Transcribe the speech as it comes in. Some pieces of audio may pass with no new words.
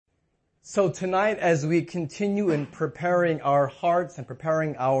So tonight, as we continue in preparing our hearts and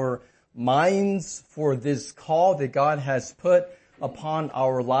preparing our minds for this call that God has put upon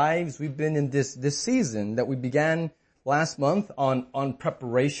our lives, we've been in this season that we began last month on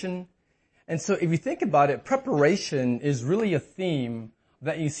preparation. And so if you think about it, preparation is really a theme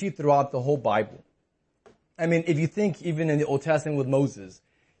that you see throughout the whole Bible. I mean, if you think even in the Old Testament with Moses,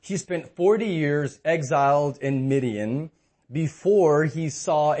 he spent 40 years exiled in Midian before he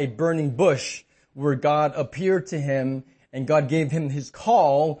saw a burning bush where God appeared to him and God gave him his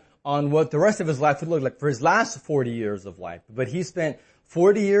call on what the rest of his life would look like for his last 40 years of life. But he spent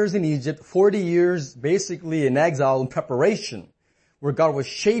 40 years in Egypt, 40 years basically in exile in preparation, where God was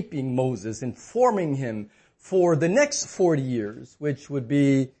shaping Moses and forming him for the next 40 years, which would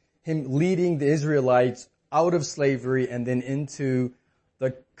be him leading the Israelites out of slavery and then into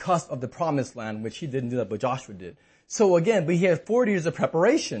the cusp of the promised land, which he didn't do that, but Joshua did. So again, we had 40 years of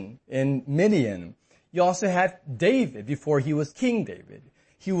preparation in Midian. You also had David before he was King David.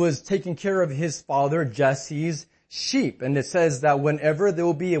 He was taking care of his father Jesse's sheep. And it says that whenever there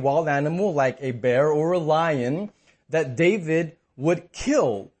will be a wild animal like a bear or a lion, that David would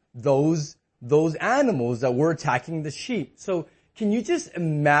kill those animals that were attacking the sheep. So can you just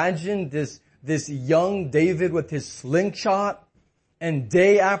imagine this young David with his slingshot and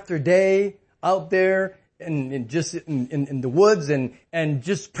day after day out there and just in the woods and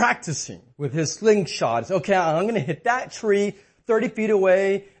just practicing with his slingshot. Okay, I'm going to hit that tree 30 feet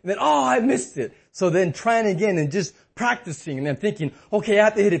away, and then, I missed it. So then trying again and just practicing and then thinking, okay, I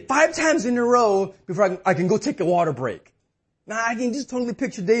have to hit it 5 times in a row before I can go take a water break. Now I can just totally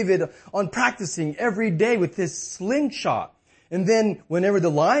picture David on practicing every day with his slingshot. And then whenever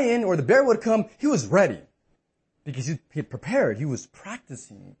the lion or the bear would come, he was ready because he had prepared. He was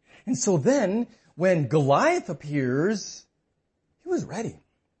practicing. And so then when Goliath appears, he was ready.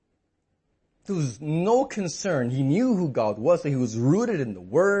 There was no concern. He knew who God was, so he was rooted in the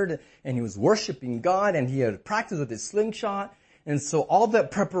Word, and he was worshiping God, and he had practiced with his slingshot. And so all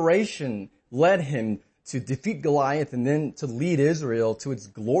that preparation led him to defeat Goliath and then to lead Israel to its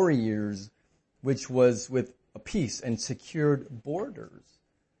glory years, which was with a peace and secured borders.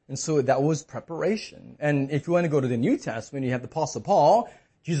 And so that was preparation. And if you want to go to the New Testament, you have the Apostle Paul.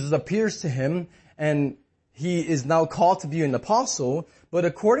 Jesus appears to him, and he is now called to be an apostle. But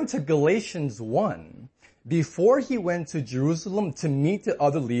according to Galatians 1, before he went to Jerusalem to meet the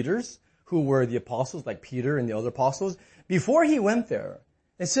other leaders who were the apostles, like Peter and the other apostles, before he went there,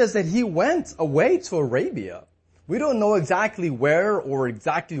 it says that he went away to Arabia. We don't know exactly where or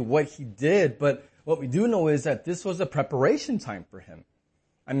exactly what he did, but what we do know is that this was a preparation time for him.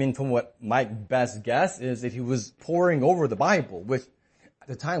 I mean, from what my best guess is that he was poring over the Bible, which at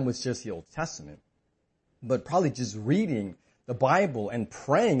the time was just the Old Testament. But probably just reading the Bible and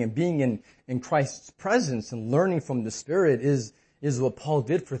praying and being in Christ's presence and learning from the Spirit is what Paul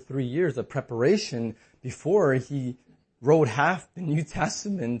did for 3 years of preparation before he wrote half the New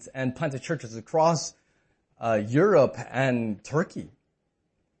Testament and planted churches across Europe and Turkey.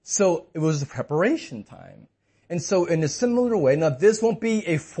 So it was a preparation time. And so in a similar way, now this won't be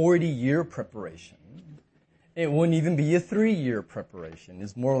a 40-year preparation. It wouldn't even be a 3-year preparation.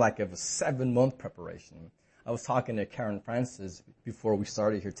 It's more like a 7-month preparation. I was talking to Karen Francis before we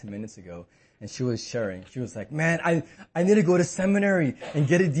started here 10 minutes ago, and she was sharing. She was like, man, I need to go to seminary and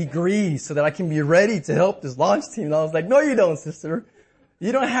get a degree so that I can be ready to help this launch team. And I was like, no, you don't, sister.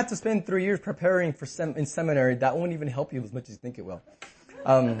 You don't have to spend 3 years preparing for in seminary. That won't even help you as much as you think it will.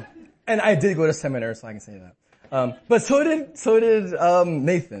 And I did go to seminary, so I can say that. But so did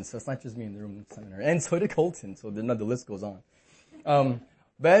Nathan, so it's not just me in the room in seminary. And so did Colton, so the list goes on.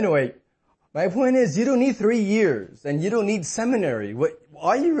 But anyway, my point is you don't need 3 years and you don't need seminary.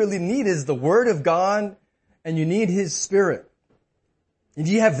 All you really need is the Word of God and you need His Spirit. If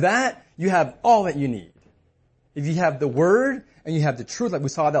you have that, you have all that you need. If you have the Word and you have the truth, like we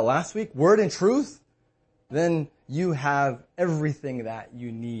saw that last week, Word and truth, then you have everything that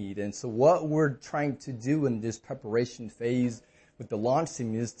you need. And so what we're trying to do in this preparation phase with the launch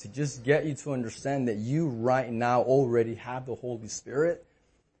team is to just get you to understand that you right now already have the Holy Spirit.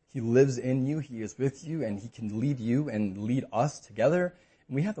 He lives in you, He is with you, and He can lead you and lead us together.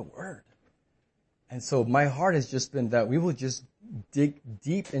 And we have the Word. And so my heart has just been that we will just dig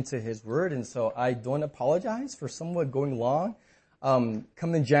deep into His Word. And so I don't apologize for somewhat going long.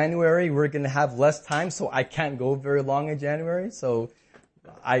 Come January, we're going to have less time, so I can't go very long in January. So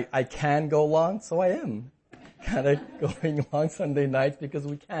I can go long, so I am kind of going long Sunday nights because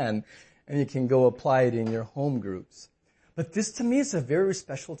we can. And you can go apply it in your home groups. But this to me is a very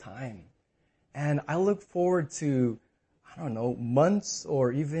special time. And I look forward to, months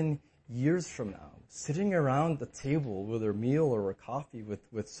or even years from now, sitting around the table with a meal or a coffee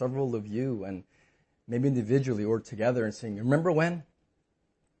with several of you, and maybe individually or together, and saying, remember when?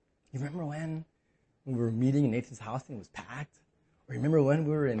 You remember when we were meeting in Nathan's house and it was packed? Or remember when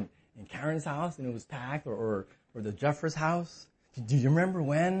we were in Karen's house and it was packed? Or the Jeffers house? Do you remember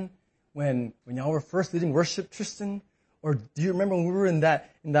when y'all were first leading worship, Tristan? Or do you remember when we were in that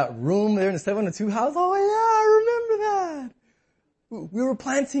room there in the 702 house? Oh yeah, I remember that. We were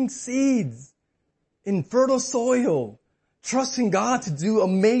planting seeds in fertile soil, trusting God to do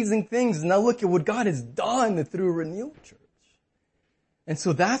amazing things. And now look at what God has done through Renewal Church. And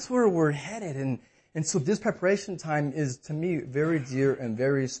so that's where we're headed. And so this preparation time is, to me, very dear and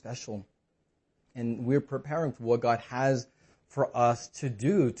very special. And we're preparing for what God has for us to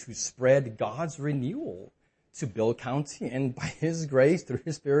do, to spread God's renewal to Bill County, and by His grace, through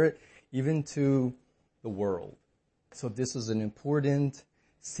His Spirit, even to the world. So this is an important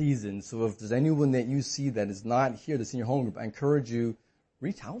season. So if there's anyone that you see that is not here, that's in your home group, I encourage you,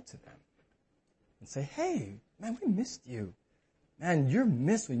 reach out to them and say, hey, man, we missed you. Man, you're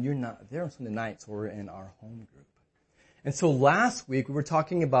missed when you're not there on Sunday nights or in our home group. And so last week we were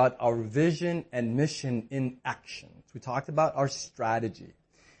talking about our vision and mission in action. So we talked about our strategy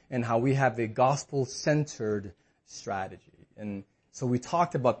and how we have a gospel-centered strategy. And so we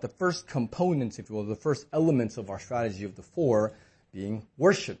talked about the first components, if you will, the first elements of our strategy of the four being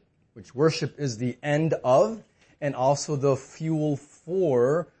worship, which worship is the end of and also the fuel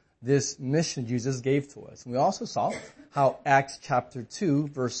for this mission Jesus gave to us. And we also saw how Acts chapter 2,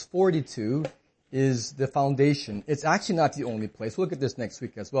 verse 42 is the foundation. It's actually not the only place. We'll look at this next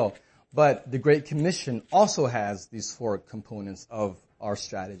week as well. But the Great Commission also has these four components of our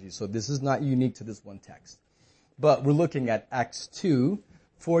strategy. So this is not unique to this one text. But we're looking at Acts 2,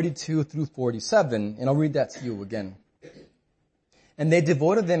 42 through 47, and I'll read that to you again. And they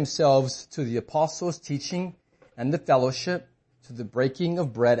devoted themselves to the apostles' teaching and the fellowship, to the breaking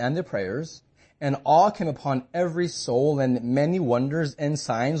of bread and the prayers, and awe came upon every soul, and many wonders and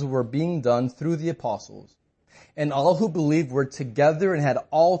signs were being done through the apostles. And all who believed were together and had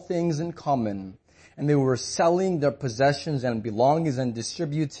all things in common. And they were selling their possessions and belongings and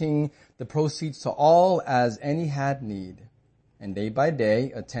distributing the proceeds to all as any had need. And day by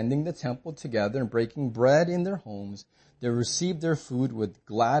day, attending the temple together and breaking bread in their homes, they received their food with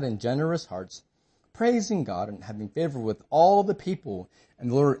glad and generous hearts, praising God and having favor with all the people. And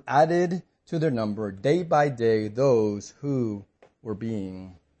the Lord added to their number day by day those who were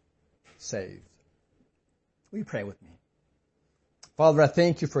being saved. Will you pray with me? Father, I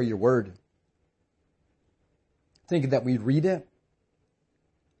thank you for your word. Thank you that we read it.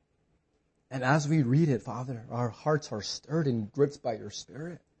 And as we read it, Father, our hearts are stirred and gripped by your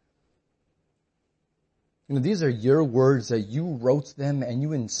Spirit. You know, these are your words that you wrote them and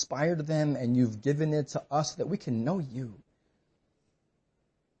you inspired them and you've given it to us so that we can know you.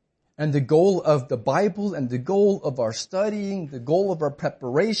 And the goal of the Bible and the goal of our studying, the goal of our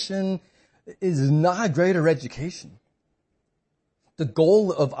preparation is not greater education. The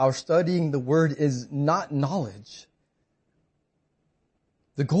goal of our studying the Word is not knowledge.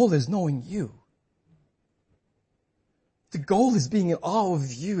 The goal is knowing you. The goal is being in awe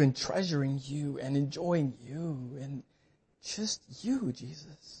of you and treasuring you and enjoying you and just you,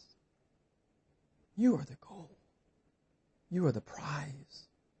 Jesus. You are the goal. You are the prize.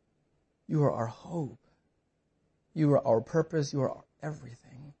 You are our hope. You are our purpose. You are our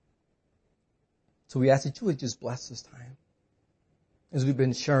everything. So we ask that you would just bless this time. As we've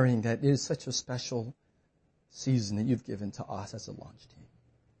been sharing that it is such a special season that you've given to us as a launch team.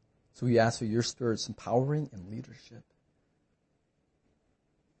 So we ask for your Spirit's empowering and leadership.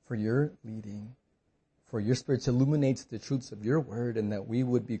 For your leading. For your Spirit to illuminate the truths of your word and that we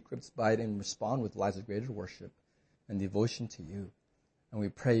would be gripped by it and respond with lives of greater worship and devotion to you. And we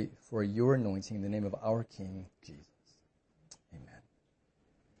pray for your anointing in the name of our King, Jesus. Amen.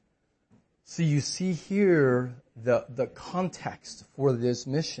 So you see here the context for this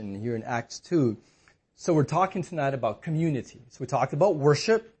mission here in Acts 2. So we're talking tonight about community. So we talked about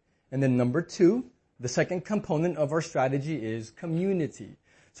worship. And then number 2, the second component of our strategy is community.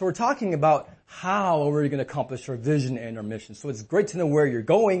 So we're talking about how we're going to accomplish our vision and our mission. So it's great to know where you're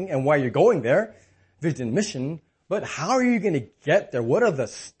going and why you're going there, vision and mission. But how are you going to get there? What are the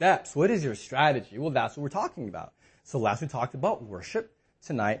steps? What is your strategy? Well, that's what we're talking about. So last we talked about worship.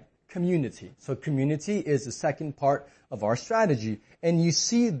 Tonight, community. So community is the second part of our strategy. And you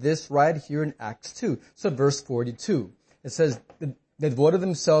see this right here in Acts 2. So verse 42. It says, they devoted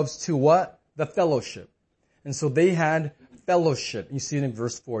themselves to what? The fellowship. And so they had fellowship. You see it in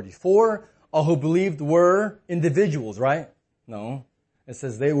verse 44. All who believed were individuals, right? No. It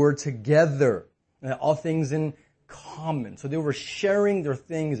says they were together, and all things in common. So they were sharing their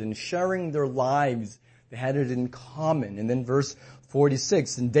things and sharing their lives. They had it in common. And then verse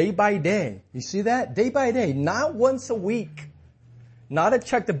 46, and day by day, you see that? Day by day, not once a week, not a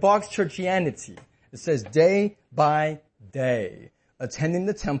check-the-box churchianity. It says day by day, attending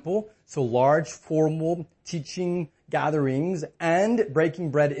the temple, so large formal teaching gatherings, and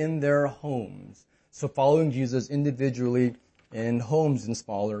breaking bread in their homes. So following Jesus individually in homes in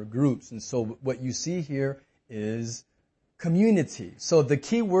smaller groups. And so what you see here is community. So the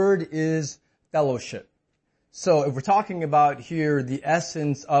key word is fellowship. So if we're talking about here the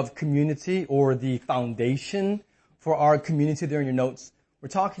essence of community or the foundation for our community there in your notes, we're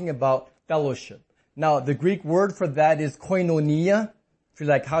talking about fellowship. Now the Greek word for that is koinonia. If you're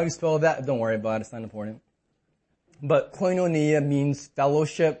like, how do you spell that? Don't worry about it, it's not important. But koinonia means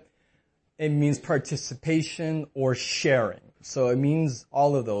fellowship. It means participation or sharing. So it means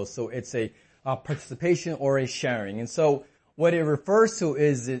all of those. So it's a participation or a sharing. And so what it refers to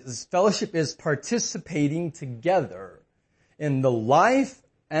is fellowship is participating together in the life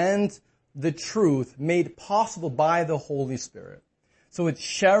and the truth made possible by the Holy Spirit. So it's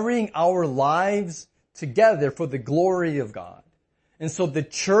sharing our lives together for the glory of God. And so the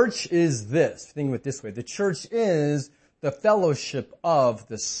church is this. Think of it this way. The church is the fellowship of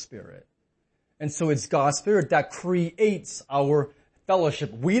the Spirit. And so it's God's Spirit that creates our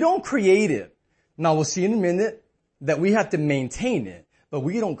fellowship. We don't create it. Now we'll see in a minute that we have to maintain it, but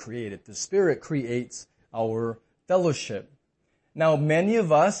we don't create it. The Spirit creates our fellowship. Now many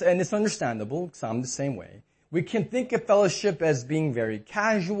of us, and it's understandable because I'm the same way, we can think of fellowship as being very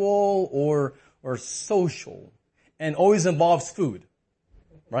casual or social and always involves food,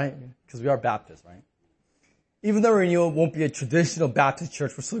 right? Because we are Baptists, right? Even though it won't be a traditional Baptist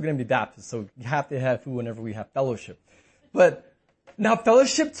church, we're still going to be Baptist, so you have to have food whenever we have fellowship. But now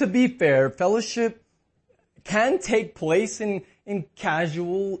fellowship, to be fair, fellowship can take place in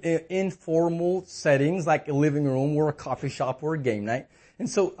casual, informal settings like a living room or a coffee shop or a game night. And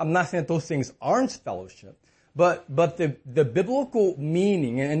so I'm not saying that those things aren't fellowship, but the biblical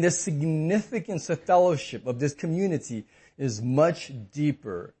meaning and the significance of fellowship of this community is much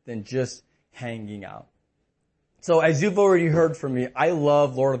deeper than just hanging out. So as you've already heard from me, I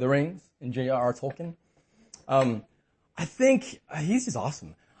love Lord of the Rings and J.R.R. Tolkien. I think he's just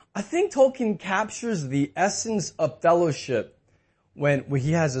awesome. I think Tolkien captures the essence of fellowship when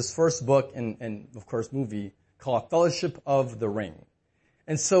he has his first book and of course movie called Fellowship of the Ring.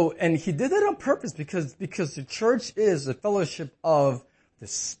 And he did that on purpose because the church is a fellowship of the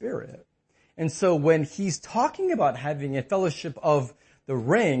Spirit. And so when he's talking about having a fellowship of the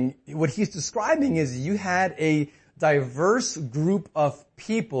ring, what he's describing is you had a diverse group of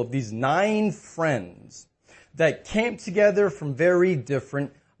people, these 9 friends that came together from very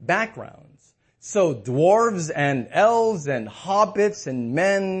different backgrounds. So dwarves and elves and hobbits and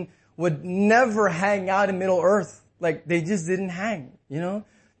men would never hang out in Middle Earth. Like they just didn't hang, you know?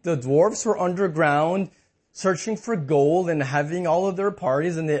 The dwarves were underground searching for gold and having all of their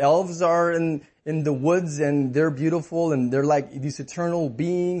parties, and the elves are in the woods and they're beautiful and they're like these eternal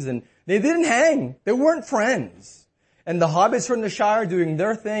beings, and they didn't hang. They weren't friends. And the hobbits were in the Shire doing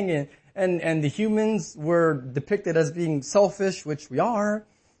their thing, and the humans were depicted as being selfish, which we are,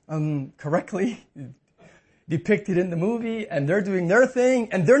 correctly depicted in the movie, and they're doing their thing,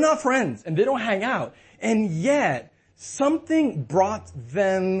 and they're not friends, and they don't hang out. And yet, something brought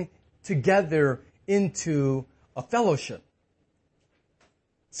them together into a fellowship.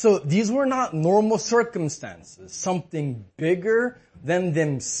 So these were not normal circumstances. Something bigger than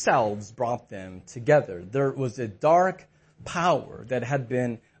themselves brought them together. There was a dark power that had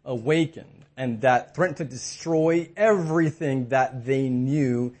been awakened and that threatened to destroy everything that they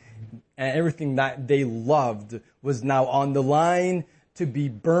knew, and everything that they loved was now on the line to be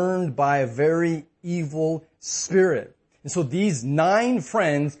burned by a very evil spirit. And so these 9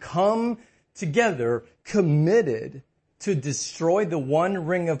 friends come together committed to destroy the one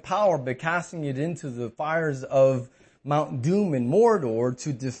ring of power by casting it into the fires of Mount Doom and Mordor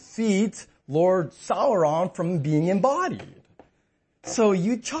to defeat Lord Sauron from being embodied. So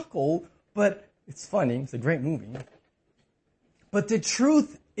you chuckle, but it's funny. It's a great movie. But the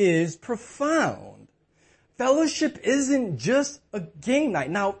truth is profound. Fellowship isn't just a game night.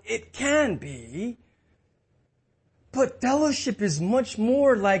 Now, it can be, but fellowship is much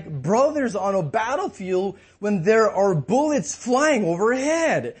more like brothers on a battlefield when there are bullets flying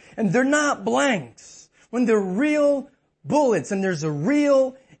overhead and they're not blanks. When they're real bullets and there's a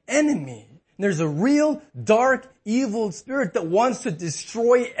real enemy. There's a real dark, evil spirit that wants to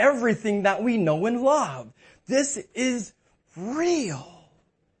destroy everything that we know and love. This is real.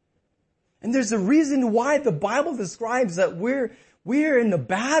 And there's a reason why the Bible describes that we're in a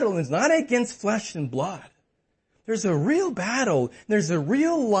battle, and it's not against flesh and blood. There's a real battle. There's a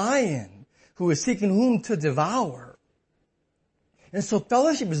real lion who is seeking whom to devour. And so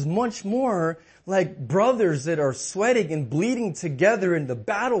fellowship is much more like brothers that are sweating and bleeding together in the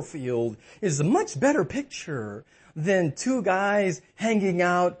battlefield is a much better picture than two guys hanging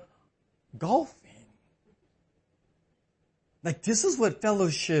out golfing. Like, this is what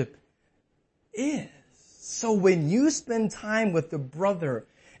fellowship is. So when you spend time with a brother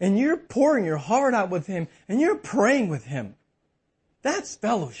and you're pouring your heart out with him and you're praying with him, that's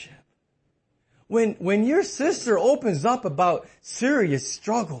fellowship. When your sister opens up about serious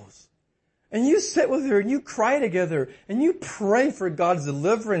struggles and you sit with her and you cry together and you pray for God's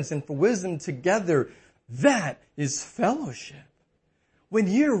deliverance and for wisdom together, that is fellowship. When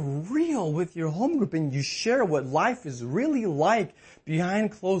you're real with your home group and you share what life is really like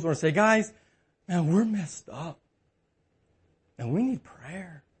behind closed doors, say, guys, man, we're messed up and we need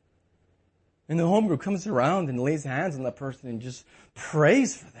prayer. And the home group comes around and lays hands on that person and just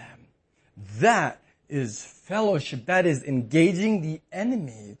prays for them. That is fellowship. That is engaging the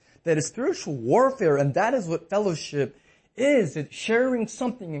enemy. That is spiritual warfare, and that is what fellowship is. It's sharing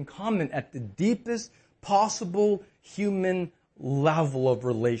something in common at the deepest possible human level of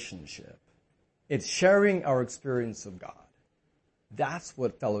relationship. It's sharing our experience of God. That's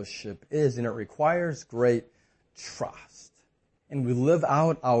what fellowship is, and it requires great trust. And we live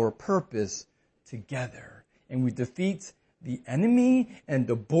out our purpose together, and we defeat the enemy, and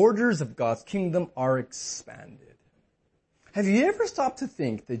the borders of God's kingdom are expanded. Have you ever stopped to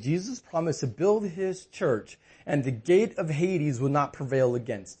think that Jesus promised to build his church and the gate of Hades will not prevail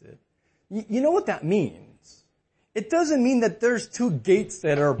against it? You know what that means? It doesn't mean that there's two gates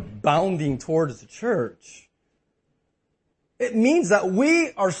that are bounding towards the church. It means that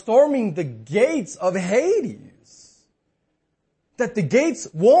we are storming the gates of Hades. That the gates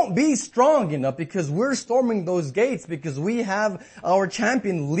won't be strong enough because we're storming those gates because we have our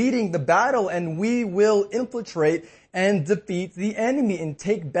champion leading the battle, and we will infiltrate and defeat the enemy and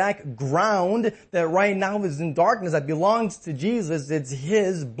take back ground that right now is in darkness that belongs to Jesus. It's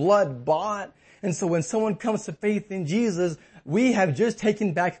his blood bought. And so when someone comes to faith in Jesus, we have just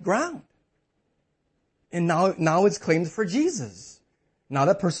taken back ground. And now it's claimed for Jesus. Now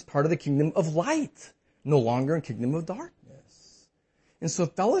that person's part of the kingdom of light, no longer in kingdom of darkness. And so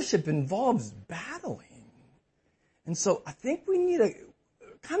fellowship involves battling. And so I think we need to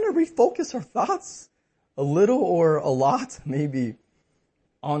kind of refocus our thoughts a little or a lot, maybe,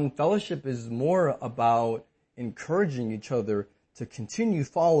 on fellowship is more about encouraging each other to continue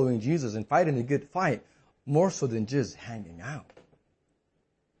following Jesus and fighting the good fight, more so than just hanging out.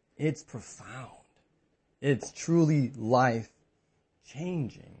 It's profound. It's truly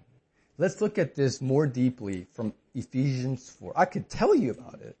life-changing. Let's look at this more deeply from Ephesians 4. I could tell you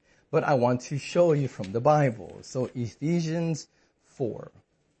about it, but I want to show you from the Bible. So Ephesians 4,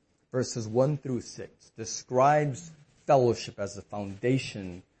 verses 1 through 6, describes fellowship as the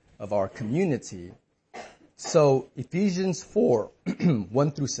foundation of our community. So Ephesians 4,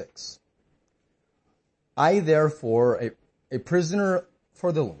 1 through 6. I therefore, a prisoner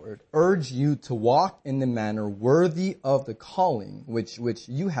for the Lord, urge you to walk in the manner worthy of the calling which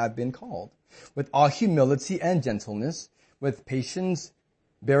you have been called, with all humility and gentleness, with patience,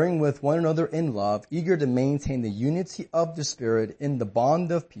 bearing with one another in love, eager to maintain the unity of the Spirit in the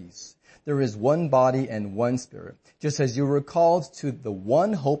bond of peace. There is one body and one Spirit, just as you were called to the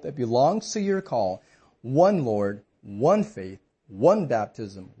one hope that belongs to your call, one Lord, one faith, one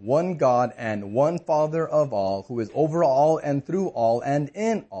baptism, one God, and one Father of all, who is over all and through all and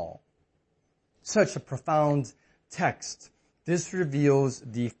in all. Such a profound text. This reveals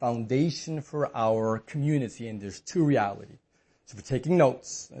the foundation for our community, and there's two realities. So if you're taking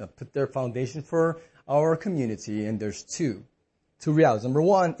notes, put their foundation for our community, and there's two realities. Number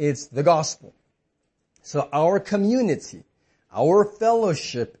one, it's the gospel. So our community, our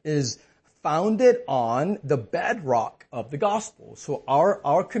fellowship is founded on the bedrock of the gospel. So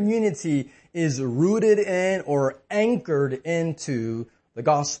our community is rooted in or anchored into the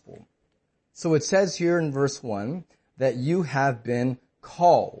gospel. So it says here in verse 1 that you have been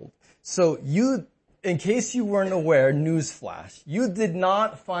called. So you, in case you weren't aware, newsflash, you did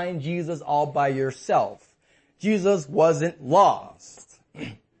not find Jesus all by yourself. Jesus wasn't lost.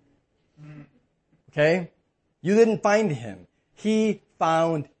 Okay? You didn't find him. He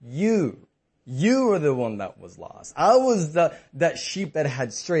found you. You were the one that was lost. I was that sheep that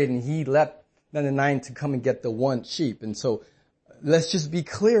had strayed, and he left 99 to come and get the one sheep. And so let's just be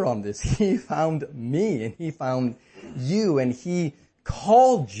clear on this. He found me, and he found you, and he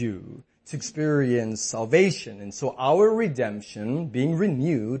called you to experience salvation. And so our redemption, being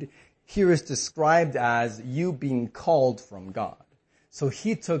renewed, here is described as you being called from God. So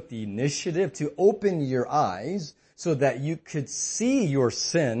he took the initiative to open your eyes so that you could see your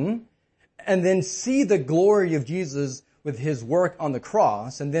sin and then see the glory of Jesus with his work on the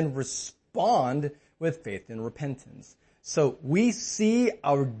cross and then respond with faith and repentance. So we see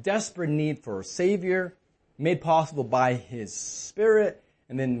our desperate need for a Savior made possible by his Spirit,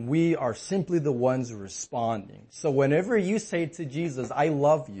 and then we are simply the ones responding. So whenever you say to Jesus, I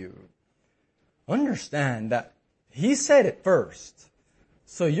love you, understand that he said it first.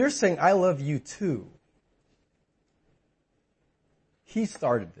 So you're saying, I love you too. He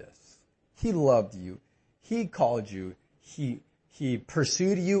started this. He loved you. He called you. He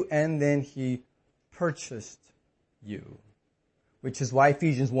pursued you, and then he purchased you. Which is why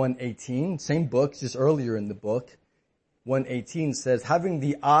Ephesians 1:18, same book, just earlier in the book, 1:18 says, having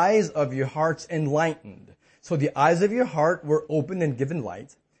the eyes of your hearts enlightened. So the eyes of your heart were opened and given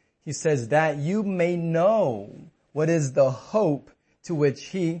light. He says that you may know what is the hope to which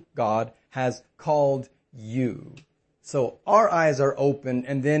he, God, has called you. So our eyes are open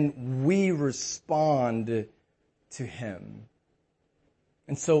and then we respond to him.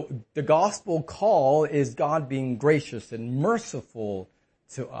 And so the gospel call is God being gracious and merciful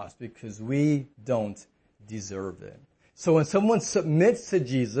to us because we don't deserve it. So when someone submits to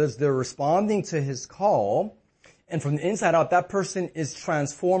Jesus, they're responding to his call, and from the inside out, that person is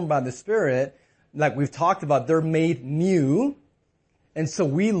transformed by the Spirit. Like we've talked about, they're made new. And so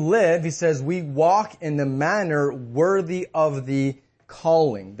we live, he says, we walk in the manner worthy of the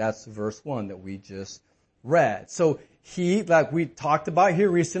calling. That's verse 1 that we just read. So he, like we talked about here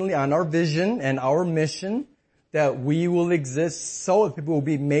recently on our vision and our mission, that we will exist so that people will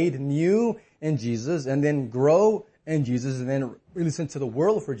be made new in Jesus and then grow in Jesus and then release into the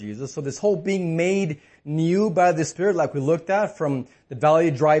world for Jesus. So this whole being made new by the Spirit, like we looked at from the valley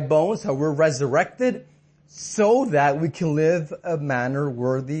of dry bones, how we're resurrected so that we can live a manner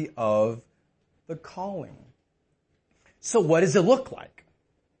worthy of the calling. So what does it look like?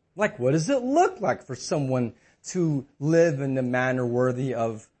 Like, what does it look like for someone to live in the manner worthy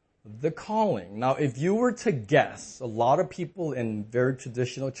of the calling? Now, if you were to guess, a lot of people in very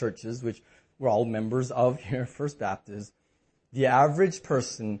traditional churches, which we're all members of here at First Baptist, the average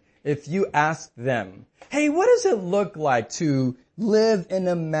person, if you ask them, hey, what does it look like to live in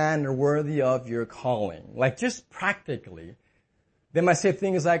a manner worthy of your calling? Like, just practically. They might say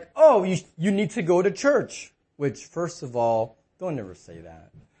things like, oh, you need to go to church. Which, first of all, don't ever say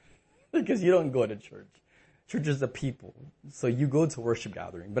that. Because you don't go to church. Church is the people. So you go to worship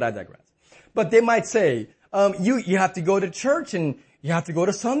gathering, but I digress. But they might say, you have to go to church and you have to go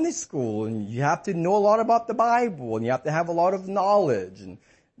to Sunday school and you have to know a lot about the Bible and you have to have a lot of knowledge. And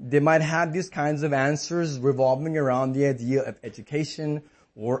they might have these kinds of answers revolving around the idea of education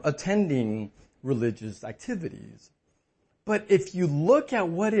or attending religious activities. But if you look at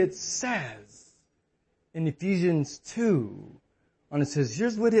what it says in Ephesians 2, and it says,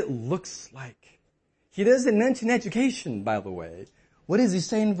 here's what it looks like. He doesn't mention education, by the way. What does he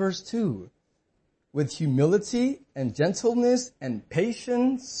say in verse 2? With humility and gentleness and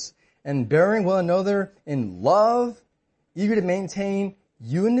patience and bearing one another in love, eager to maintain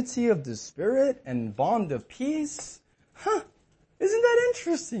unity of the Spirit and bond of peace. Isn't that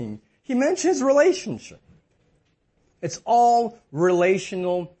interesting? He mentions relationship. It's all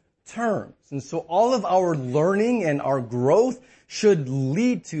relational terms. And so all of our learning and our growth should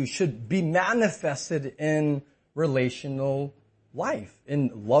be manifested in relational life, in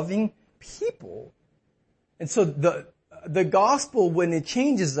loving people. And so the gospel, when it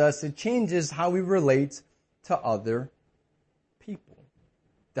changes us, it changes how we relate to other people.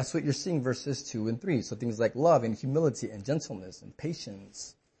 That's what you're seeing verses 2 and 3. So things like love and humility and gentleness and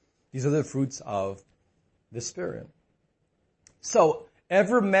patience. These are the fruits of the Spirit. So,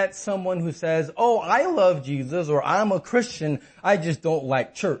 ever met someone who says, oh, I love Jesus, or I'm a Christian, I just don't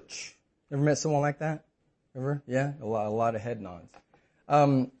like church? Ever met someone like that? Ever? Yeah? A lot of head nods.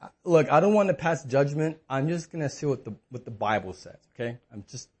 Look, I don't want to pass judgment. I'm just gonna see what the Bible says, okay?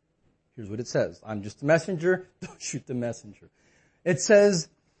 Here's what it says. I'm just a messenger. Don't shoot the messenger. It says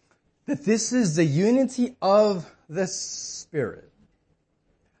that this is the unity of the Spirit.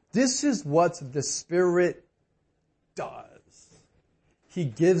 This is what the Spirit does. He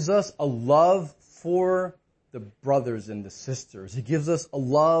gives us a love for the brothers and the sisters. He gives us a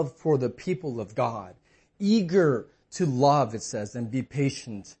love for the people of God. Eager to love, it says, and be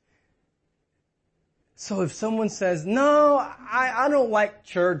patient. So if someone says, no, I don't like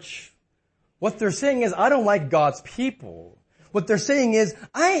church, what they're saying is, I don't like God's people. What they're saying is,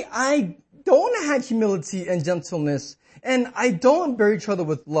 I don't have humility and gentleness, and I don't bear each other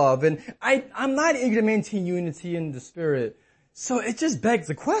with love, and I'm not eager to maintain unity in the Spirit. So it just begs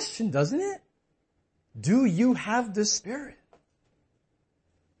the question, doesn't it? Do you have the Spirit?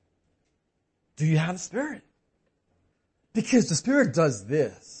 Do you have the Spirit? Because the Spirit does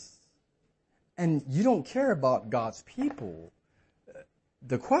this, and you don't care about God's people.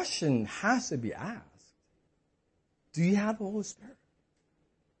 The question has to be asked, do you have the Holy Spirit?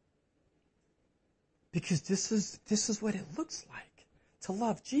 Because this is what it looks like to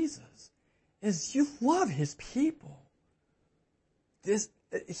love Jesus, is you love His people.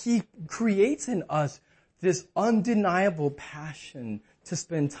 He creates in us this undeniable passion to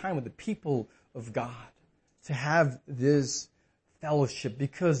spend time with the people of God, to have this fellowship,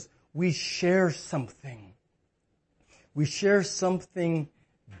 because we share something. We share something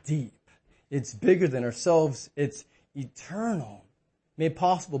deep. It's bigger than ourselves. It's eternal, made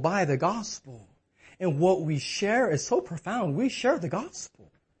possible by the gospel. And what we share is so profound. We share the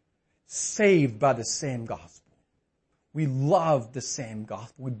gospel, saved by the same gospel. We love the same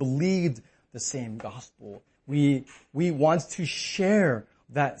gospel. We believed the same gospel. We want to share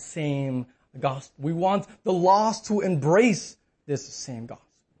that same gospel. We want the lost to embrace this same gospel.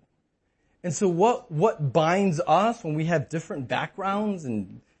 And so what binds us when we have different backgrounds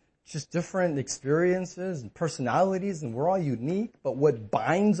and just different experiences and personalities, and we're all unique, but what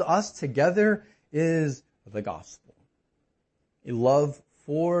binds us together is the gospel. A love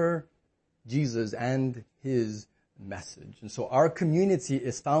for Jesus and His message. And so our community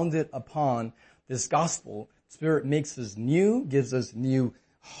is founded upon this gospel. Spirit makes us new, gives us new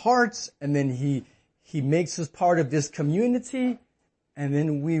hearts, and then He makes us part of this community, and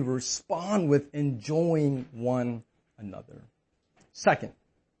then we respond with enjoying one another. Second,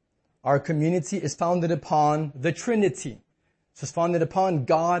 our community is founded upon the Trinity. So it's founded upon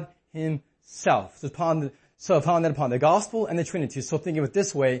God Himself. So founded upon the gospel and the Trinity. So think of it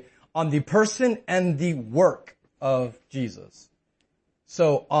this way, on the person and the work of Jesus.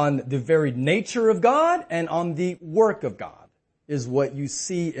 So on the very nature of God and on the work of God is what you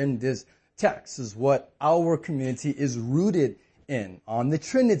see in this text, is what our community is rooted in, on the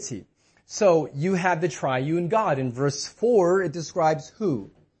Trinity. So you have the triune God. In verse 4, it describes who?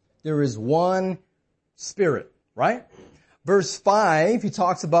 There is one Spirit, right? Verse 5, he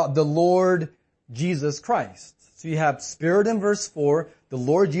talks about the Lord Jesus Christ. So you have Spirit in verse 4, the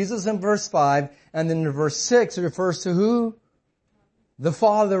Lord Jesus in verse 5, and then in verse 6 it refers to who? The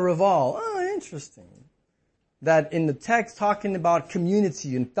Father of all. Oh, interesting. That in the text talking about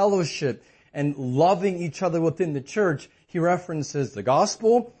community and fellowship and loving each other within the church, he references the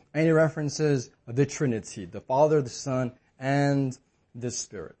gospel and he references the Trinity, the Father, the Son, and the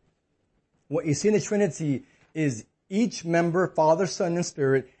Spirit. What you see in the Trinity is each member, Father, Son, and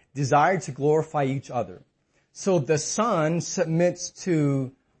Spirit, desire to glorify each other. So the Son submits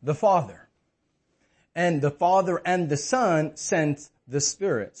to the Father. And the Father and the Son sent the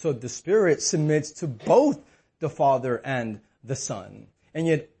Spirit. So the Spirit submits to both the Father and the Son. And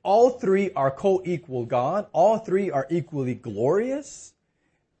yet all three are co-equal God. All three are equally glorious.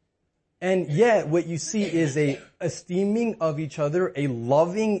 And yet what you see is a esteeming of each other, a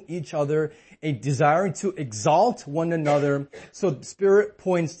loving each other, a desire to exalt one another. So the Spirit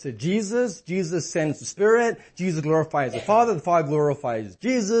points to Jesus. Jesus sends the Spirit. Jesus glorifies the Father. The Father glorifies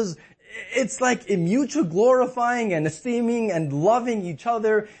Jesus. It's like a mutual glorifying and esteeming and loving each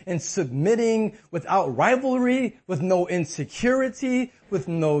other and submitting without rivalry, with no insecurity, with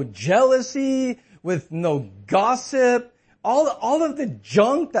no jealousy, with no gossip. All of the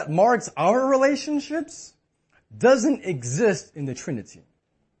junk that marks our relationships doesn't exist in the Trinity.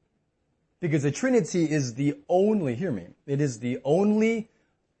 Because the Trinity is the only, hear me, it is the only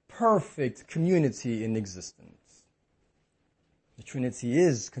perfect community in existence. The Trinity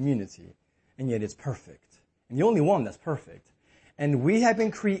is community, and yet it's perfect. And the only one that's perfect. And we have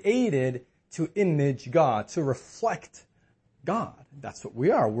been created to image God, to reflect God. That's what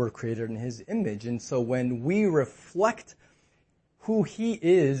we are. We're created in His image. And so when we reflect who He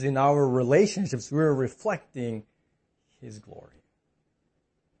is in our relationships, we're reflecting His glory.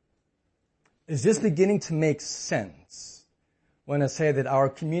 Is this beginning to make sense when I say that our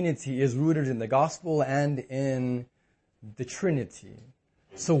community is rooted in the gospel and in the Trinity?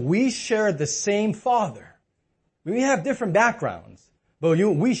 So we share the same Father. We have different backgrounds, but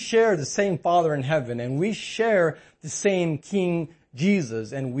we share the same Father in heaven, and we share the same King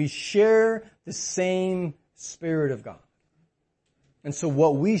Jesus, and we share the same Spirit of God. And so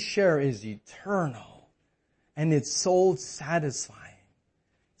what we share is eternal, and it's soul satisfying.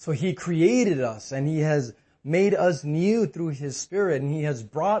 So He created us, and He has made us new through His Spirit, and He has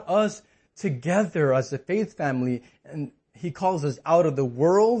brought us together as a faith family, and He calls us out of the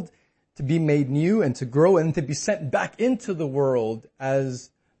world to be made new and to grow and to be sent back into the world as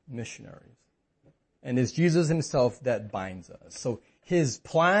missionaries. And it's Jesus Himself that binds us. So His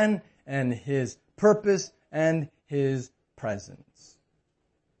plan and His purpose and His presence.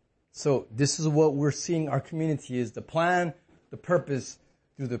 So this is what we're seeing our community is. The plan, the purpose,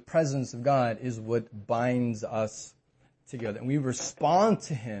 through the presence of God is what binds us together. And we respond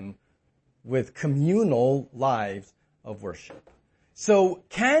to Him with communal lives of worship. So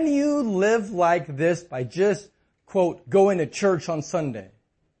can you live like this by just, quote, going to church on Sunday?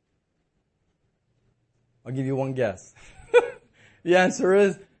 I'll give you one guess. The answer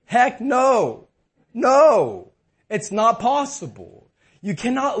is, heck no. No. It's not possible. You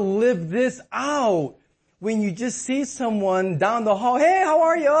cannot live this out when you just see someone down the hall. Hey, how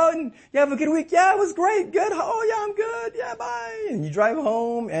are you? And you have a good week? Yeah, it was great. Good. Oh, yeah, I'm good. Yeah, bye. And you drive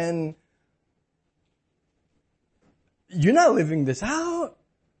home and you're not living this out.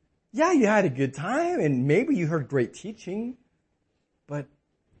 Yeah, you had a good time and maybe you heard great teaching. But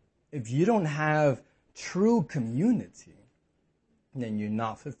if you don't have true community, then you're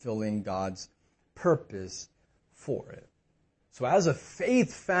not fulfilling God's purpose for it. So as a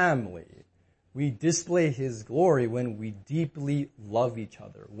faith family, we display His glory when we deeply love each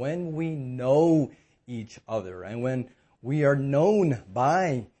other, when we know each other, and when we are known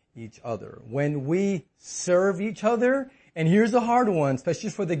by each other, when we serve each other. And here's a hard one, especially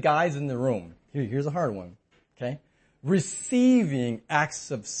for the guys in the room. Here's a hard one, okay? Receiving acts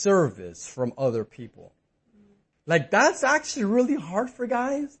of service from other people. Like, that's actually really hard for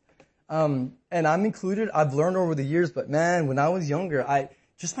guys. And I'm included. I've learned over the years, but man, when I was younger,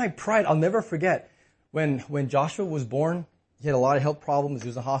 just my pride, I'll never forget. When Joshua was born, he had a lot of health problems. He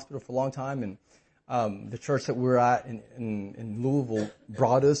was in the hospital for a long time, and the church that we were at in Louisville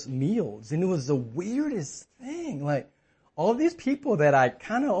brought us meals. And it was the weirdest thing. Like, all these people that I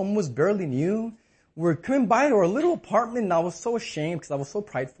kind of almost barely knew were coming by to our little apartment, and I was so ashamed because I was so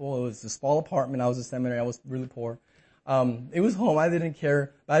prideful. It was a small apartment. I was in seminary. I was really poor. It was home. I didn't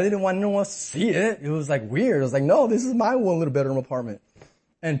care. But I didn't want anyone else to see it. It was like weird. I was like, no, this is my one little bedroom apartment.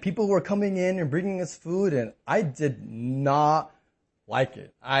 And people were coming in and bringing us food, and I did not like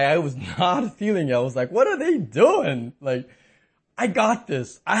it. I was not feeling it. I was like, what are they doing? Like, I got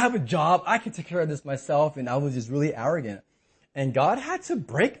this. I have a job. I can take care of this myself. And I was just really arrogant. And God had to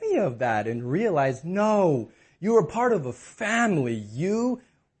break me of that and realize, no, you are part of a family. You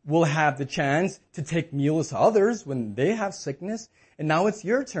will have the chance to take meals to others when they have sickness. And now it's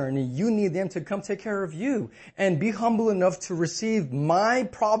your turn and you need them to come take care of you. And be humble enough to receive my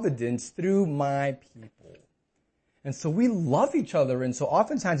providence through my people. And so we love each other. And so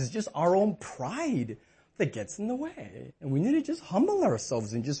oftentimes it's just our own pride that gets in the way. And we need to just humble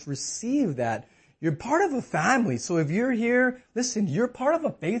ourselves and just receive that. You're part of a family. So if you're here, listen, you're part of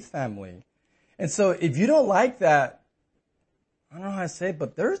a faith family. And so if you don't like that, I don't know how to say it,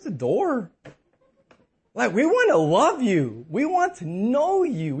 but there's the door. Like, we want to love you. We want to know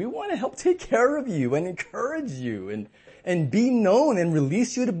you. We want to help take care of you and encourage you and be known and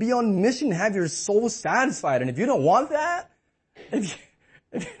release you to be on mission, have your soul satisfied. And if you don't want that, if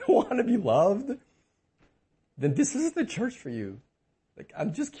you don't want to be loved, then this is the church for you. Like,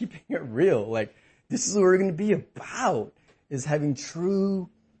 I'm just keeping it real. Like, this is what we're going to be about, is having true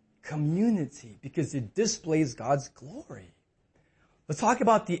community because it displays God's glory. Let's talk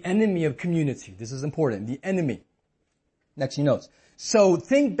about the enemy of community. This is important. The enemy. Next few notes. So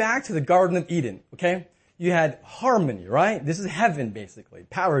think back to the Garden of Eden, okay? You had harmony, right? This is heaven, basically.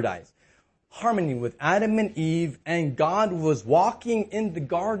 Paradise. Harmony with Adam and Eve, and God was walking in the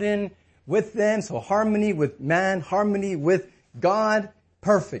garden with them. So harmony with man, harmony with God.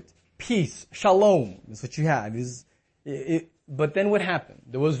 Perfect. Peace. Shalom. That's what you have. But then what happened?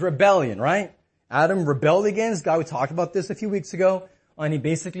 There was rebellion, right? Adam rebelled against God. We talked about this a few weeks ago. And he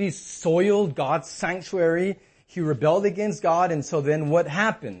basically soiled God's sanctuary. He rebelled against God. And so then what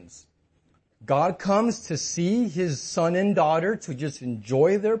happens? God comes to see his son and daughter to just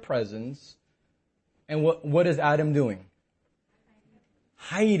enjoy their presence. And what is Adam doing?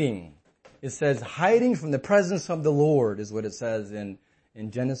 Hiding. It says hiding from the presence of the Lord is what it says in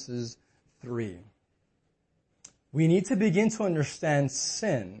Genesis 3. We need to begin to understand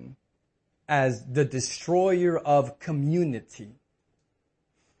sin as the destroyer of community.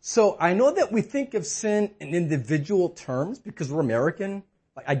 So I know that we think of sin in individual terms because we're American.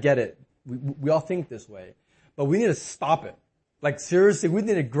 I get it. We all think this way. But we need to stop it. Like, seriously, we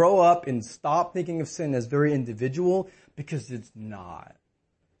need to grow up and stop thinking of sin as very individual because it's not.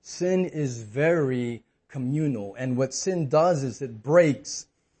 Sin is very communal. And what sin does is it breaks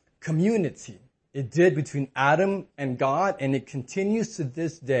community. It did between Adam and God, and it continues to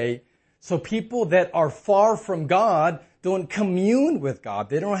this day. So people that are far from God don't commune with God.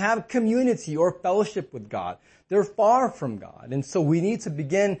 They don't have community or fellowship with God. They're far from God. And so we need to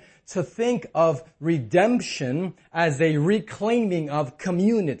begin to think of redemption as a reclaiming of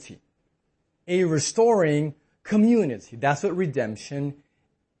community, a restoring community. That's what redemption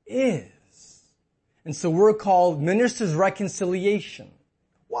is. And so we're called ministers of reconciliation.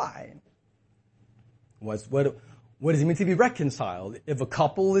 Why? What does it mean to be reconciled? If a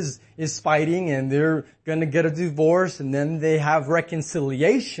couple is fighting and they're gonna get a divorce and then they have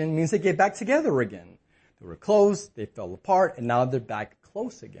reconciliation, it means they get back together again. They were close, they fell apart, and now they're back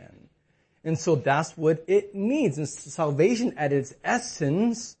close again. And so that's what it means. And salvation at its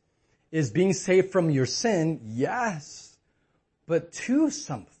essence is being saved from your sin, yes, but to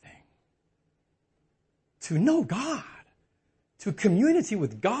something. To know God. To community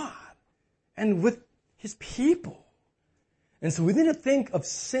with God. And with His people. And so we need to think of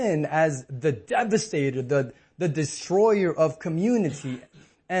sin as the devastator, the destroyer of community,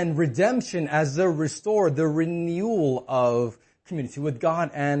 and redemption as the restorer, the renewal of community with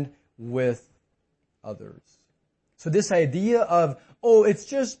God and with others. So this idea of, oh, it's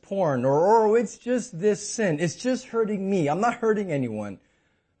just porn, or it's just this sin, it's just hurting me, I'm not hurting anyone.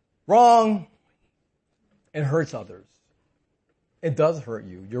 Wrong. It hurts others. It does hurt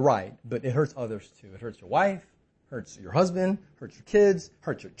you, you're right, but it hurts others too. It hurts your wife, hurts your husband, hurts your kids,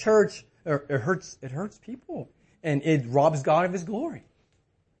 hurts your church, it hurts people. And it robs God of His glory.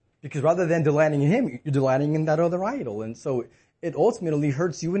 Because rather than delighting in Him, you're delighting in that other idol. And so it ultimately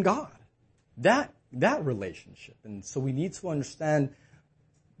hurts you and God. That relationship. And so we need to understand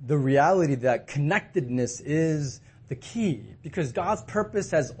the reality that connectedness is the key. Because God's purpose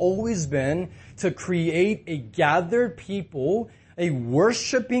has always been to create a gathered people, a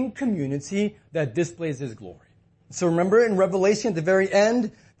worshiping community that displays His glory. So remember in Revelation at the very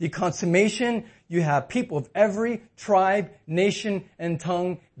end, the consummation, you have people of every tribe, nation, and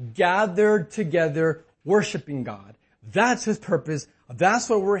tongue gathered together worshiping God. That's His purpose. That's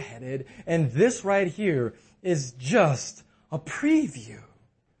where we're headed. And this right here is just a preview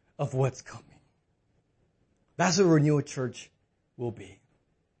of what's coming. That's what Renewal Church will be.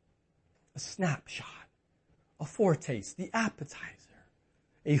 A snapshot, a foretaste, the appetizer,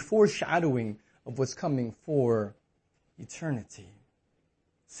 a foreshadowing of what's coming for eternity,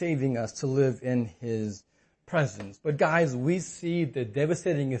 saving us to live in His presence. But guys, we see the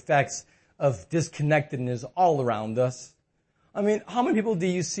devastating effects of disconnectedness all around us. I mean, how many people do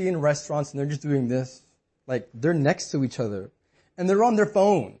you see in restaurants and they're just doing this? Like, they're next to each other and they're on their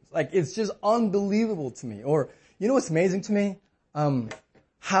phones. Like, it's just unbelievable to me. Or, you know what's amazing to me?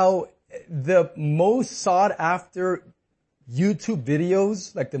 How the most sought after YouTube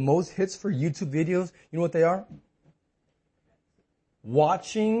videos, like the most hits for YouTube videos, you know what they are?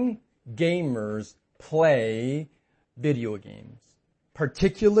 Watching gamers play video games.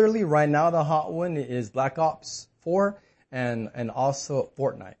 Particularly right now, the hot one is Black Ops 4 and also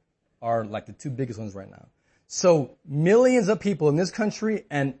Fortnite are like the two biggest ones right now. So millions of people in this country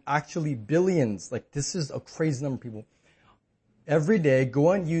and actually billions, like this is a crazy number of people, every day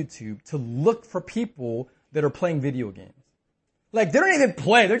go on YouTube to look for people that are playing video games. Like they don't even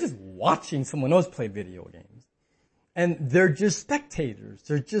play, they're just watching someone else play video games. And they're just spectators.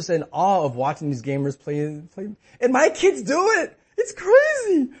 They're just in awe of watching these gamers play. And my kids do it. It's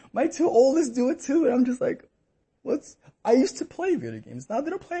crazy. My two oldest do it too. And I'm just like, I used to play video games. Now they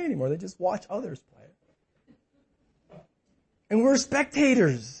don't play anymore. They just watch others play. And we're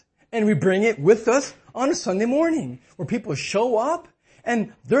spectators. And we bring it with us on a Sunday morning where people show up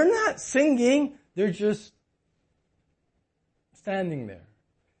and they're not singing. They're just standing there,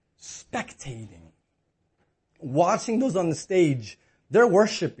 spectating. Watching those on the stage, they're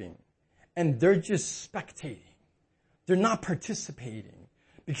worshiping and they're just spectating. They're not participating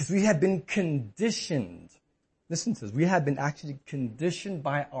because we have been conditioned. Listen to this. We have been actually conditioned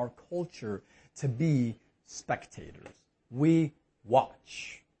by our culture to be spectators. We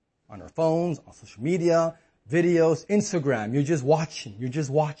watch on our phones, on social media, videos, Instagram. You're just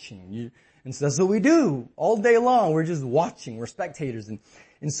watching. And so that's what we do all day long. We're just watching. We're spectators. And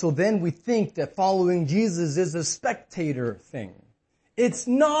so then we think that following Jesus is a spectator thing. It's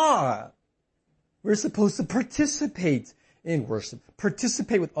not. We're supposed to participate in worship,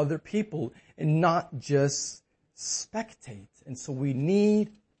 participate with other people, and not just spectate. And so we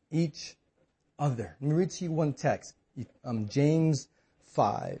need each other. Let me read to you one text. James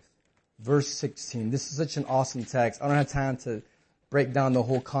 5, verse 16. This is such an awesome text. I don't have time to break down the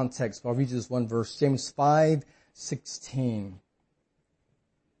whole context. I'll read you this one verse, James 5:16.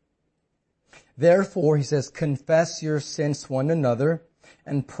 Therefore, he says, confess your sins to one another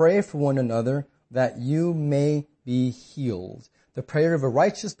and pray for one another that you may be healed. The prayer of a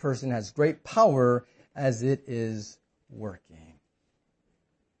righteous person has great power as it is working.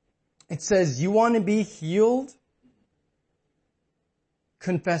 It says, you want to be healed?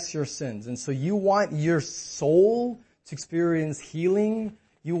 Confess your sins. And so you want your soul to experience healing.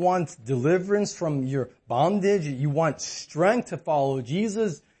 You want deliverance from your bondage. You want strength to follow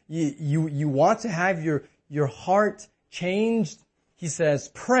Jesus. You want to have your heart changed. He says,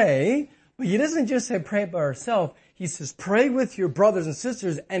 pray. But he doesn't just say pray by yourself. He says, pray with your brothers and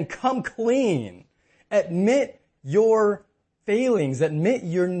sisters and come clean. Admit your failings. Admit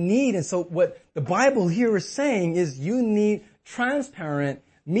your need. And so what the Bible here is saying is you need transparent,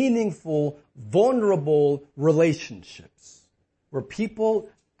 meaningful, vulnerable relationships where people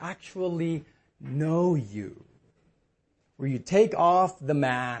actually know you. Where you take off the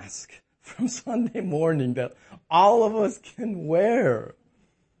mask from Sunday morning that all of us can wear.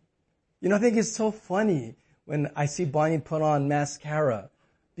 You know, I think it's so funny when I see Bonnie put on mascara.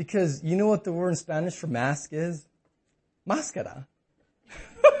 Because you know what the word in Spanish for mask is? Máscara.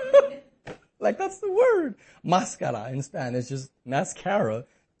 Like that's the word. Máscara in Spanish is mascara.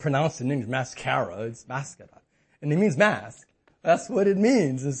 Pronounced in English, mascara. It's máscara. And it means mask. That's what it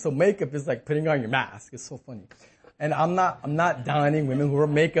means. And so makeup is like putting on your mask. It's so funny. And I'm not downing women who wear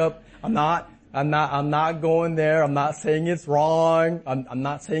makeup. I'm not going there. I'm not saying it's wrong. I'm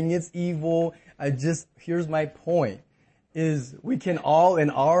not saying it's evil. Here's my point, is we can all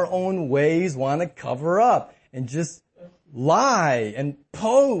in our own ways want to cover up and just lie and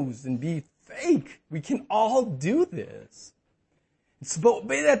pose and be fake. We can all do this. But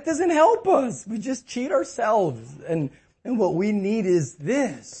that doesn't help us. We just cheat ourselves. And what we need is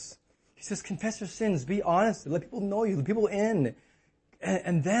this. He says, confess your sins, be honest, let people know you, let people in.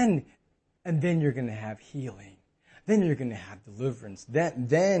 And then you're going to have healing. Then you're going to have deliverance.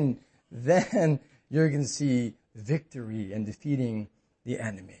 Then you're going to see victory and defeating the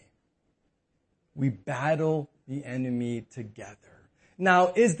enemy. We battle the enemy together.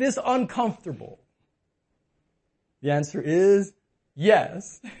 Now, is this uncomfortable? The answer is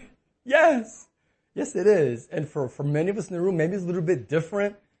yes. Yes. Yes, it is. And for many of us in the room, maybe it's a little bit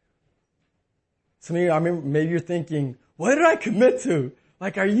different. Some of you, maybe you're thinking, what did I commit to?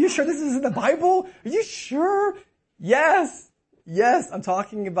 Like, are you sure this is in the Bible? Are you sure? Yes. Yes, I'm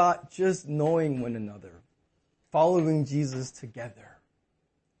talking about just knowing one another. Following Jesus together.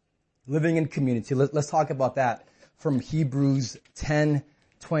 Living in community. Let's talk about that from Hebrews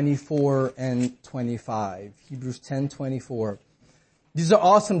 10:24 and 25. Hebrews 10:24. These are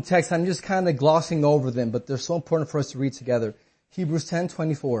awesome texts. I'm just kind of glossing over them, but they're so important for us to read together. Hebrews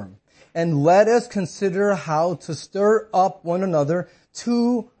 10:24. And let us consider how to stir up one another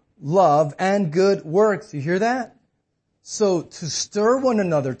to love and good works. You hear that? So to stir one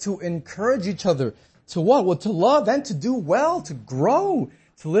another, to encourage each other, to what? Well, to love and to do well, to grow,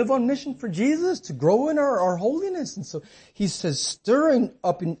 to live on mission for Jesus, to grow in our holiness. And so he says, stirring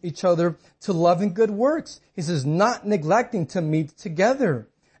up in each other to love and good works. He says, not neglecting to meet together,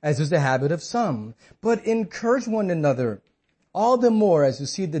 as is the habit of some, but encourage one another. All the more as you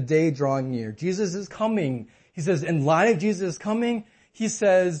see the day drawing near. Jesus is coming. He says, in light of Jesus coming, he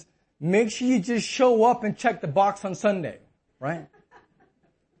says, make sure you just show up and check the box on Sunday, right?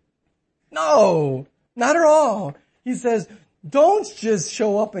 No, not at all. He says, don't just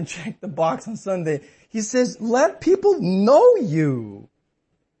show up and check the box on Sunday. He says, let people know you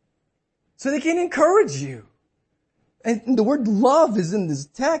so they can encourage you. And the word love is in this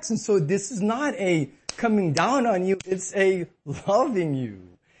text, and so this is not a coming down on you, it's a loving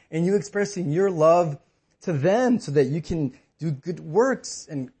you. And you expressing your love to them so that you can do good works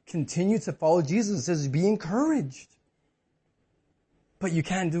and continue to follow Jesus. It says be encouraged. But you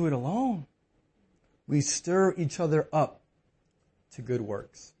can't do it alone. We stir each other up to good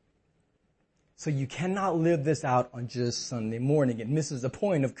works. So you cannot live this out on just Sunday morning. It misses the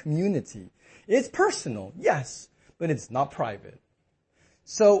point of community. It's personal, yes, but it's not private.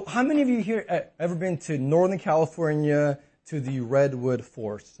 So how many of you here ever been to Northern California to the Redwood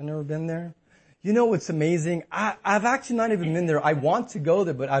Forest? Have never been there? You know what's amazing? I've actually not even been there. I want to go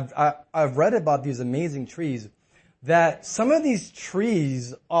there, but I've read about these amazing trees. That some of these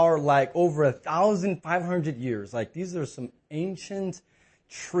trees are like over 1,500 years. Like these are some ancient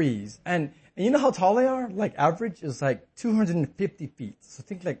trees. And you know how tall they are? Like average is like 250 feet. So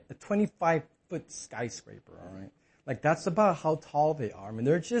think like a 25-foot skyscraper, alright? Like that's about how tall they are. I mean,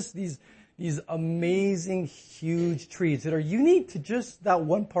 they're just these These amazing, huge trees that are unique to just that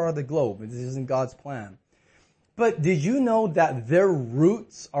one part of the globe. This isn't God's plan. But did you know that their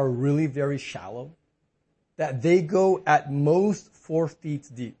roots are really very shallow? That they go at most 4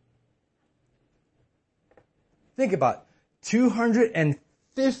 feet deep. Think about it.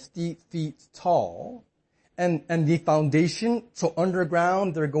 250 feet tall. And the foundation, so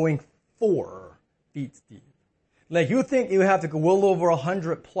underground, they're going 4 feet deep. Like you would think you would have to go well over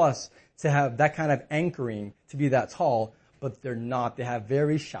 100 plus to have that kind of anchoring to be that tall, but they're not. They have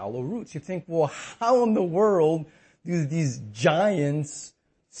very shallow roots. You think, well, how in the world do these giants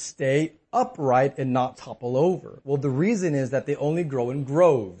stay upright and not topple over? Well, the reason is that they only grow in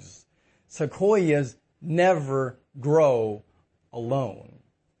groves. Sequoias never grow alone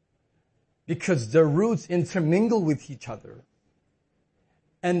because their roots intermingle with each other.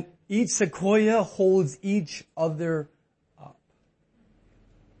 And each sequoia holds each other up.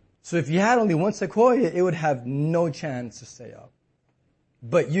 So if you had only one sequoia, it would have no chance to stay up.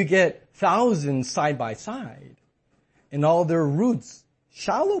 But you get thousands side by side, and all their roots,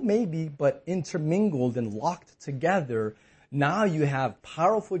 shallow maybe, but intermingled and locked together. Now you have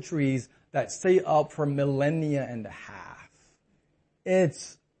powerful trees that stay up for millennia and a half.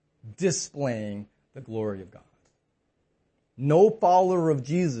 It's displaying the glory of God. No follower of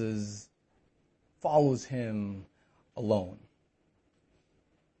Jesus follows him alone.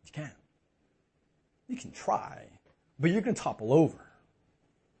 You can't. You can try, but you're going to topple over.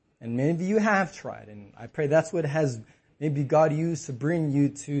 And maybe you have tried, and I pray that's what has maybe God used to bring you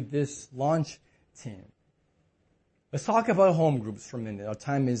to this launch team. Let's talk about home groups for a minute. Our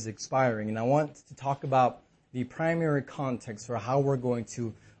time is expiring, and I want to talk about the primary context for how we're going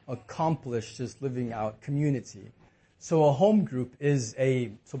to accomplish this living out community. So a home group is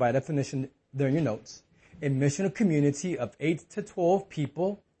so by definition, there in your notes, a missional community of 8 to 12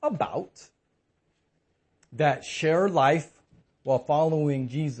 people that share life while following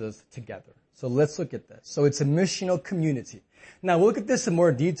Jesus together. So let's look at this. So it's a missional community. Now we'll look at this in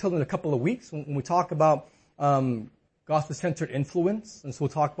more detail in a couple of weeks when we talk about gospel-centered influence. And so we'll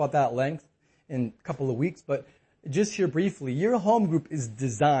talk about that at length in a couple of weeks. But just here briefly, your home group is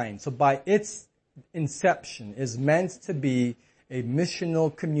designed, so by its inception, is meant to be a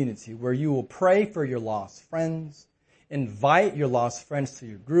missional community where you will pray for your lost friends, invite your lost friends to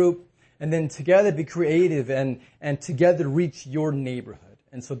your group, and then together be creative and together reach your neighborhood.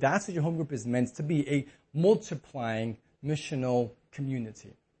 And so that's what your home group is meant to be, a multiplying missional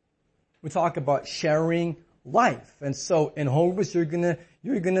community. We talk about sharing life. And so in home groups, you're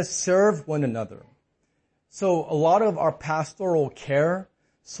gonna serve one another. So a lot of our pastoral care,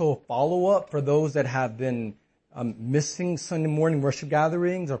 so follow-up for those that have been missing Sunday morning worship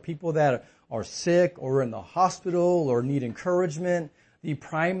gatherings, or people that are sick or in the hospital or need encouragement, the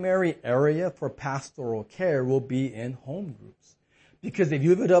primary area for pastoral care will be in home groups. Because if you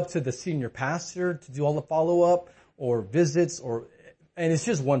leave it up to the senior pastor to do all the follow-up or visits, and it's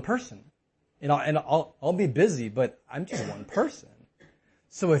just one person. I'll be busy, but I'm just one person.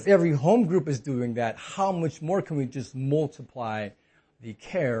 So if every home group is doing that, how much more can we just multiply the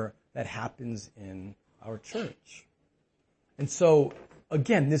care that happens in our church? And so,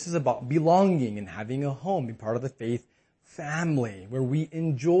 again, this is about belonging and having a home, be part of the faith family where we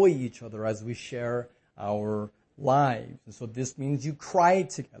enjoy each other as we share our lives. And so this means you cry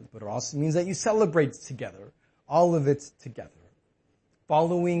together, but it also means that you celebrate together. All of it together.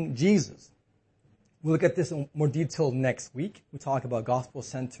 Following Jesus. We'll look at this in more detail next week. We talk about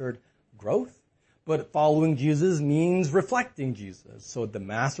gospel-centered growth. But following Jesus means reflecting Jesus. So the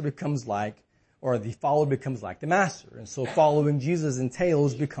master becomes like, or the follower becomes like the master. And so following Jesus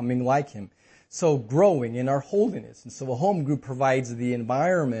entails becoming like him. So growing in our holiness. And so a home group provides the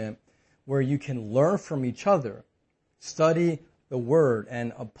environment where you can learn from each other, study the word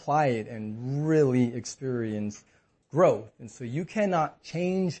and apply it and really experience growth. And so you cannot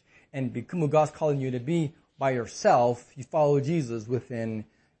change and become what God's calling you to be by yourself. You follow Jesus within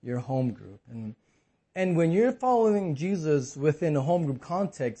your home group. And when you're following Jesus within a home group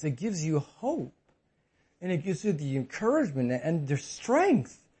context, it gives you hope. And it gives you the encouragement and the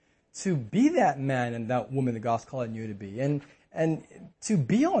strength to be that man and that woman that God's calling you to be. And to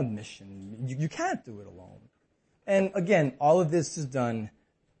be on mission. You can't do it alone. And again, all of this is done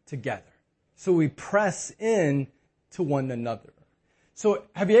together. So we press in to one another. So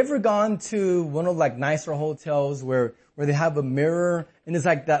have you ever gone to one of nicer hotels where they have a mirror and it's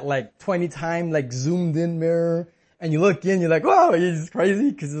like that 20 time zoomed in mirror, and you look in, you're like, wow, it's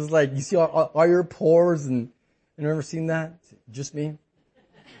crazy because it's like you see all your pores, and you ever seen that? Just me?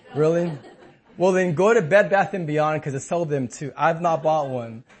 Really? Well then go to Bed Bath & Beyond because they sell them too. I've not bought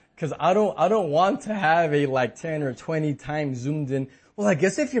one Cause I don't want to have a like 10 or 20 times zoomed in. Well, I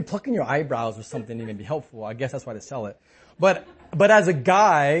guess if you're plucking your eyebrows or something, it may be helpful. I guess that's why they sell it. But as a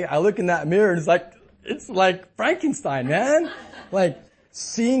guy, I look in that mirror and it's like Frankenstein, man. Like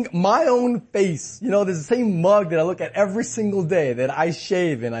seeing my own face. You know, there's the same mug that I look at every single day that I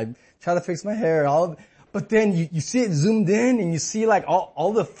shave and I try to fix my hair and all. But then you see it zoomed in and you see like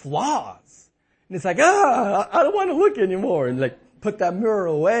all the flaws. And it's like, I don't want to look anymore. And like, put that mirror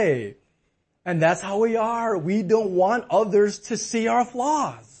away. And that's how we are. We don't want others to see our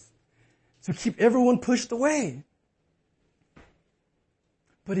flaws. So keep everyone pushed away.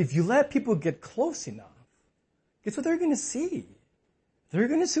 But if you let people get close enough, guess what they're going to see? They're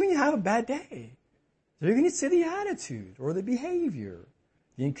going to see when you have a bad day. They're going to see the attitude or the behavior,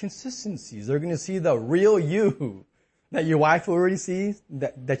 the inconsistencies. They're going to see the real you that your wife already sees,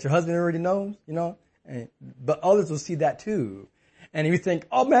 that your husband already knows, you know. But others will see that too. And you think,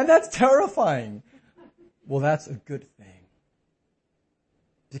 oh man, that's terrifying. Well, that's a good thing.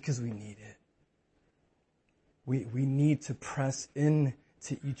 Because we need it. We need to press in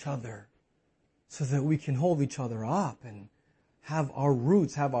to each other so that we can hold each other up and have our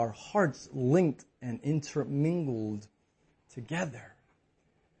roots, have our hearts linked and intermingled together.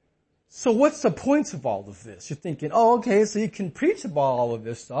 So what's the point of all of this? You're thinking, oh, okay, so you can preach about all of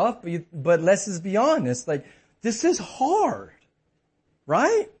this stuff, but let's just be honest, like, this is hard.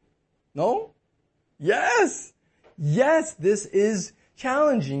 Right? No? Yes! Yes, this is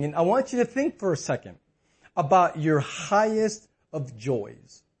challenging. And I want you to think for a second about your highest of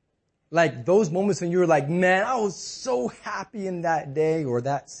joys. Like those moments when you were like, man, I was so happy in that day or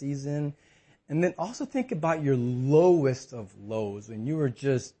that season. And then also think about your lowest of lows when you were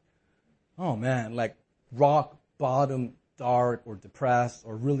just, oh man, like rock bottom, dark or depressed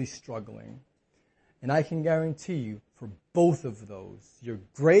or really struggling. And I can guarantee you, for both of those, your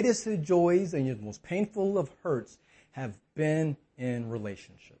greatest of joys and your most painful of hurts have been in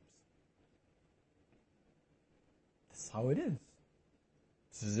relationships. That's how it is.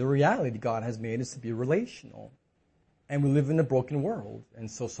 This is the reality. God has made us to be relational. And we live in a broken world. And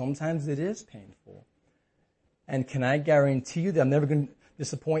so sometimes it is painful. And can I guarantee you that I'm never going to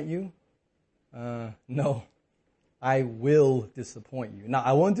disappoint you? No. I will disappoint you. Now,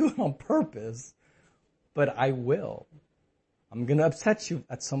 I won't do it on purpose, but I will. I'm going to upset you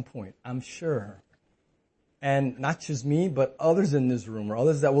at some point, I'm sure. And not just me, but others in this room or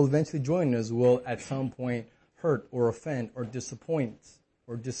others that will eventually join us will at some point hurt or offend or disappoint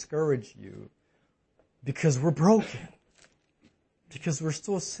or discourage you because we're broken. Because we're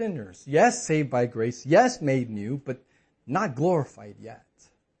still sinners. Yes, saved by grace. Yes, made new, but not glorified yet.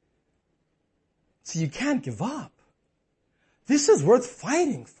 So you can't give up. This is worth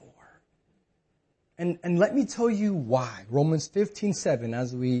fighting for. And let me tell you why. Romans 15:7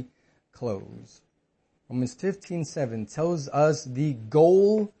 as we close. Romans 15:7 tells us the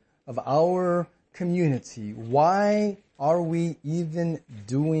goal of our community. Why are we even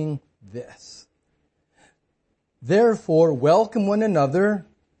doing this? Therefore, welcome one another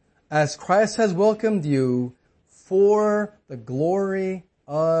as Christ has welcomed you for the glory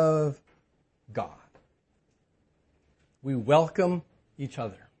of God. We welcome each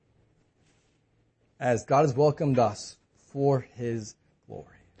other as God has welcomed us for His glory.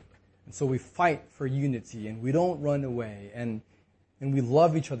 And so we fight for unity and we don't run away and we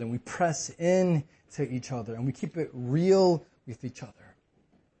love each other and we press in to each other and we keep it real with each other.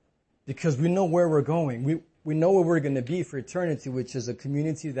 Because we know where we're going. We know where we're going to be for eternity, which is a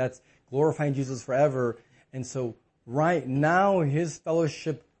community that's glorifying Jesus forever. And so right now His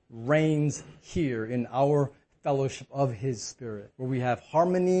fellowship reigns here in our fellowship of His Spirit, where we have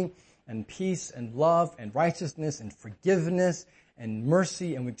harmony and peace and love and righteousness and forgiveness and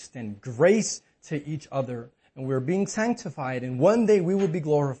mercy, and we extend grace to each other. And we're being sanctified, and one day we will be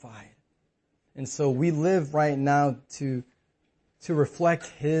glorified. And so we live right now to reflect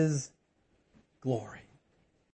His glory.